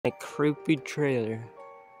A creepy trailer.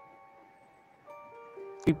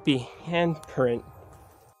 Creepy handprint.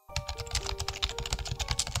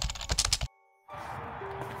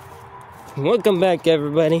 Welcome back,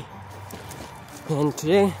 everybody. And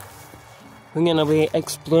today we're gonna be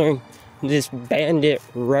exploring this bandit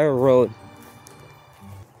railroad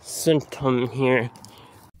system here.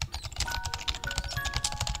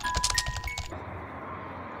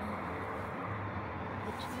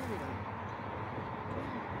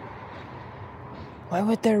 Why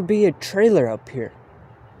would there be a trailer up here?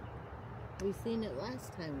 We seen it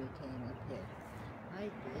last time we came up here. I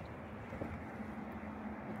did.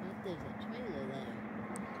 I thought there's a trailer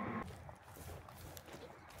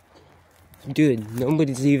there. Dude,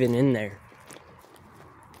 nobody's even in there.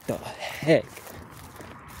 The heck?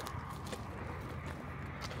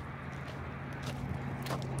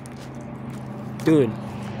 Dude,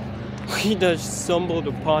 we just stumbled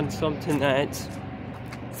upon something that's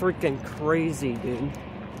freaking crazy, dude.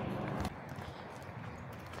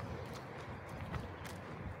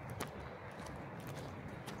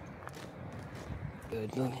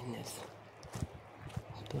 Dude, look at this.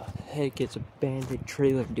 What the heck is a bandit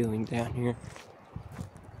trailer doing down here?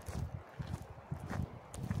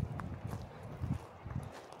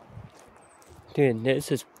 Dude,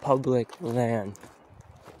 this is public land.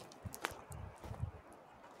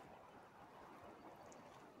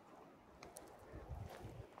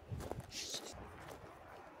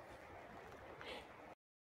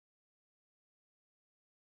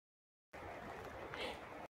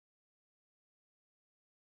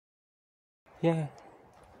 Yeah,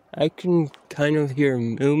 I can kind of hear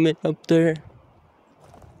movement up there.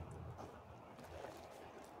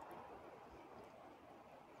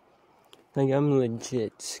 Like, I'm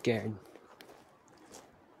legit scared.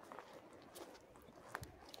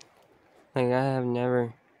 Like, I have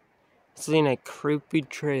never seen a creepy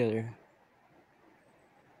trailer.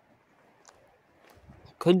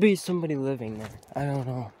 Could be somebody living there. I don't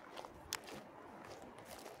know.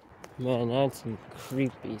 Man, that's some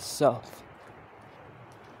creepy stuff.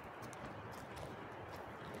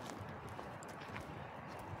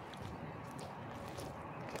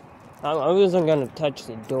 I wasn't gonna touch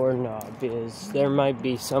the doorknob because there might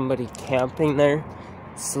be somebody camping there,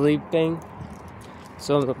 sleeping.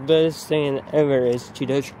 So the best thing ever is to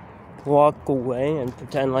just walk away and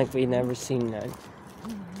pretend like we never seen that.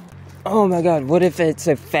 Oh my god, what if it's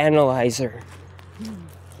a fanalizer?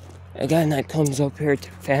 A guy that comes up here to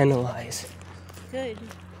fanalize. Good.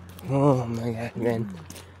 Oh my god, man.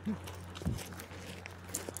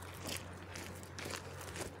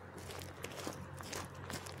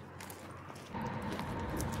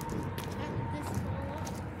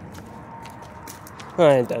 Oh,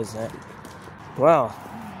 it does that. Wow.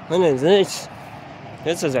 What is this?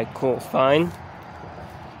 This is a cool find.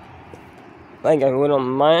 Like a little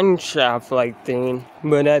mine shaft like thing.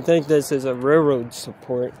 But I think this is a railroad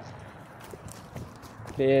support.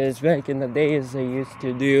 Because back in the days they used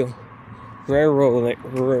to do railroad.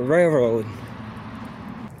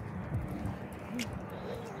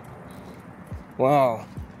 Wow.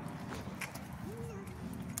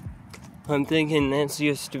 I'm thinking this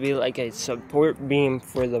used to be like a support beam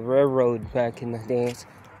for the railroad back in the days.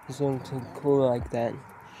 Something cool like that.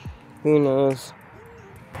 Who knows?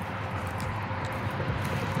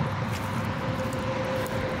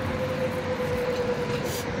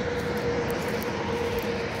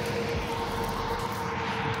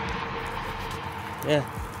 Yeah.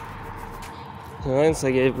 It looks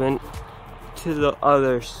like it went to the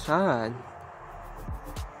other side.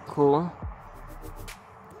 Cool.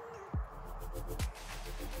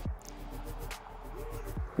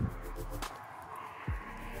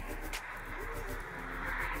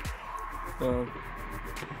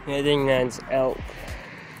 I think that's elk.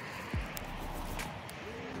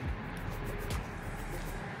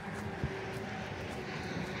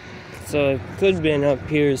 So it could have been up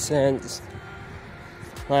here since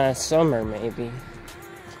last summer, maybe.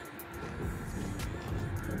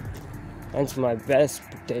 That's my best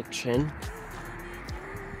prediction.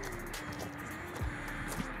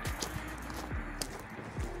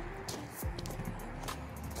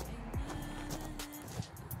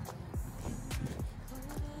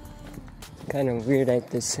 Kind of weird at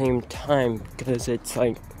the same time because it's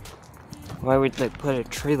like, why would they put a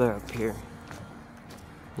trailer up here?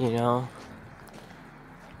 You know?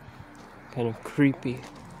 Kind of creepy.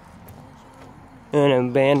 An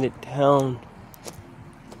abandoned town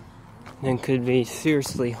that could be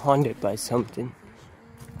seriously haunted by something.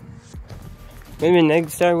 Maybe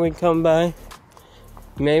next time we come by,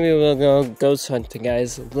 maybe we'll go ghost hunting,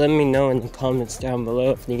 guys. Let me know in the comments down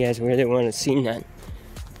below if you guys really want to see that.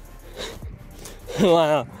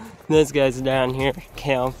 Wow, this guy's down here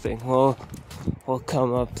camping. We'll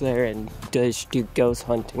come up there and just do ghost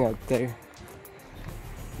hunting up there.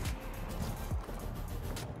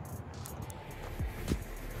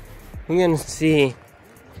 I'm gonna see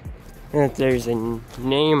if there's a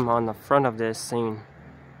name on the front of this thing.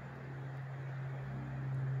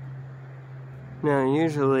 Now,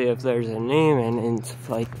 usually if there's a name and it's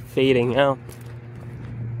like fading out.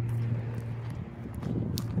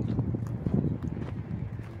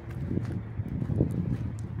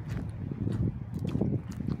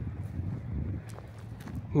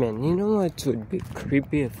 Man, you know what would be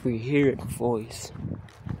creepy if we hear a voice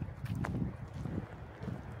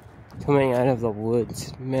coming out of the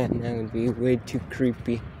woods? Man, that would be way too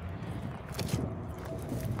creepy.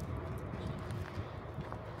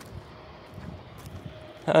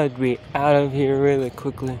 I'd be out of here really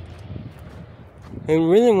quickly. I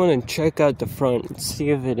really want to check out the front and see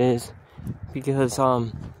if it is, because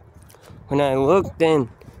when I looked in,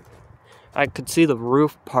 I could see the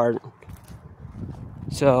roof part.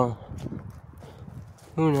 So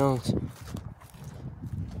who knows?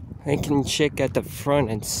 I can check at the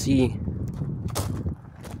front and see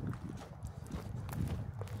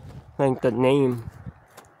like the name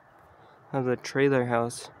of the trailer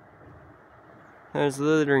house. There's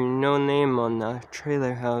literally no name on the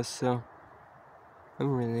trailer house, so I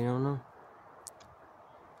really don't know.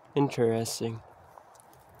 Interesting.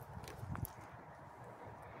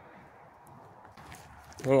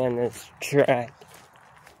 Man, this track.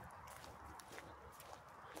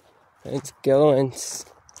 Let's go and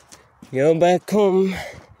go back home.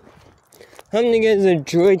 Hope you guys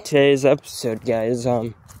enjoyed today's episode, guys.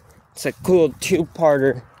 It's a cool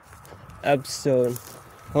 2-parter episode.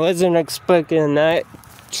 I wasn't expecting that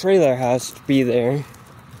trailer house to be there.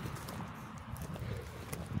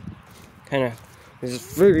 It was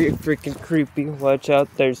very freaking creepy. Watch out,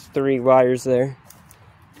 there's 3 wires there.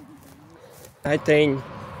 I think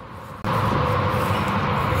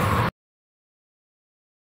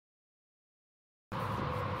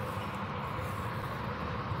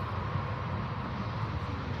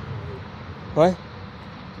what?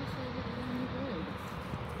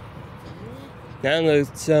 That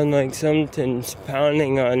looks sound like something's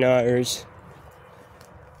pounding on ours.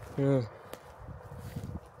 Yeah.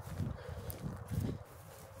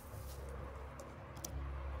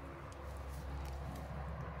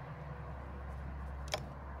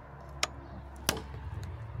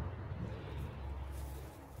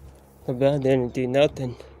 The bell didn't do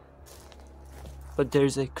nothing. But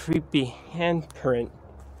there's a creepy handprint.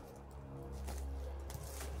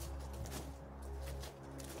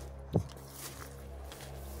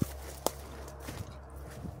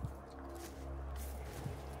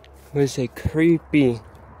 Was it creepy?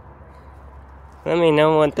 Let me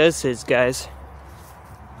know what this is, guys.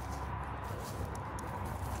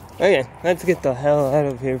 Okay, let's get the hell out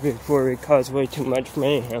of here before we cause way too much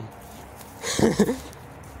mayhem.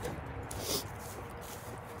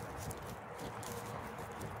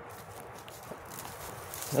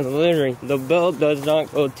 And literally, the bell does not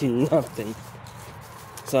go to nothing.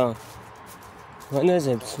 So, why does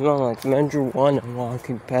it smell like marijuana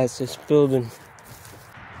walking past this building?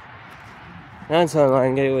 That's how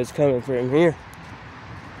I get it was coming from here.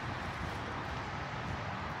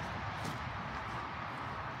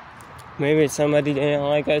 Maybe somebody didn't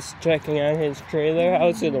like us checking out his trailer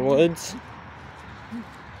house in the woods.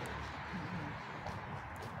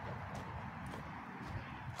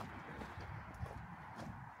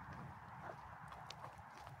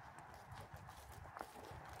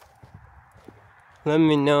 Let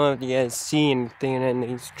me know if you guys see anything in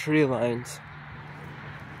these tree lines.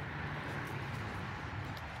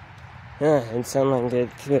 Yeah, it sounded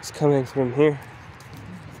like it was coming from here.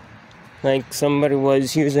 Like somebody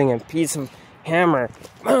was using a piece of hammer.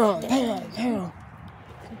 And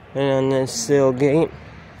on this steel gate.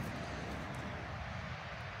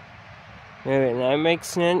 Maybe that makes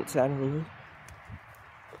sense, I don't know.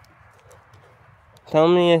 Tell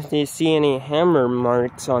me if you see any hammer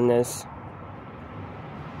marks on this.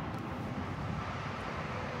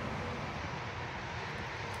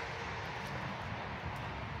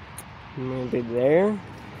 Maybe there.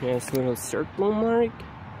 Nice little circle mark.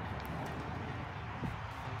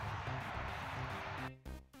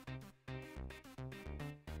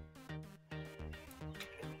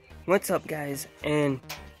 What's up, guys? And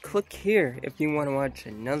click here if you want to watch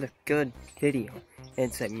another good video.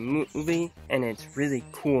 It's a movie and it's really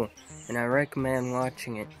cool, and I recommend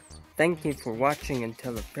watching it. Thank you for watching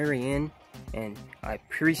until the very end, and I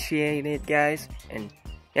appreciate it, guys. And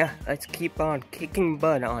yeah, let's keep on kicking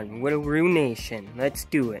butt on Widowroo Nation. Let's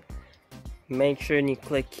do it. make sure you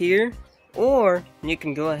click here, or you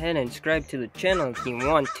can go ahead and subscribe to the channel if you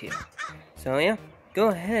want to. So yeah, go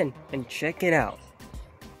ahead and check it out.